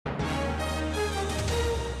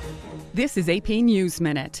This is AP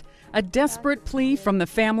NewsMinute. A desperate plea from the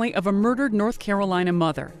family of a murdered North Carolina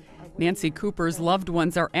mother. Nancy Cooper's loved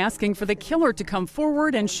ones are asking for the killer to come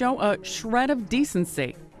forward and show a shred of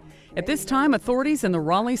decency. At this time, authorities in the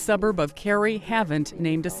Raleigh suburb of Cary haven't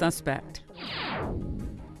named a suspect.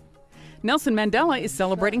 Nelson Mandela is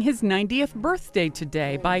celebrating his 90th birthday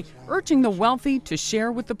today by urging the wealthy to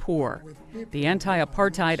share with the poor. The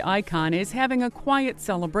anti-apartheid icon is having a quiet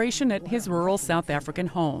celebration at his rural South African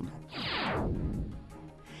home.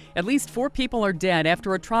 At least 4 people are dead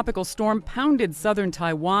after a tropical storm pounded southern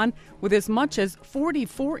Taiwan with as much as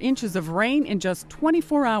 44 inches of rain in just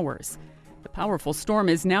 24 hours. The powerful storm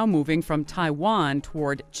is now moving from Taiwan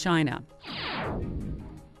toward China.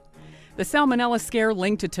 The salmonella scare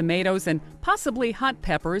linked to tomatoes and possibly hot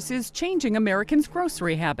peppers is changing Americans'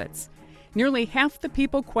 grocery habits. Nearly half the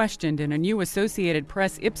people questioned in a new Associated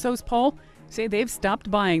Press-Ipsos poll say they've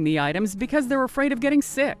stopped buying the items because they're afraid of getting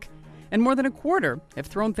sick. And more than a quarter have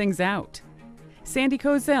thrown things out. Sandy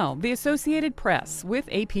Kozel, The Associated Press, with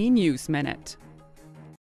AP NewsMinute.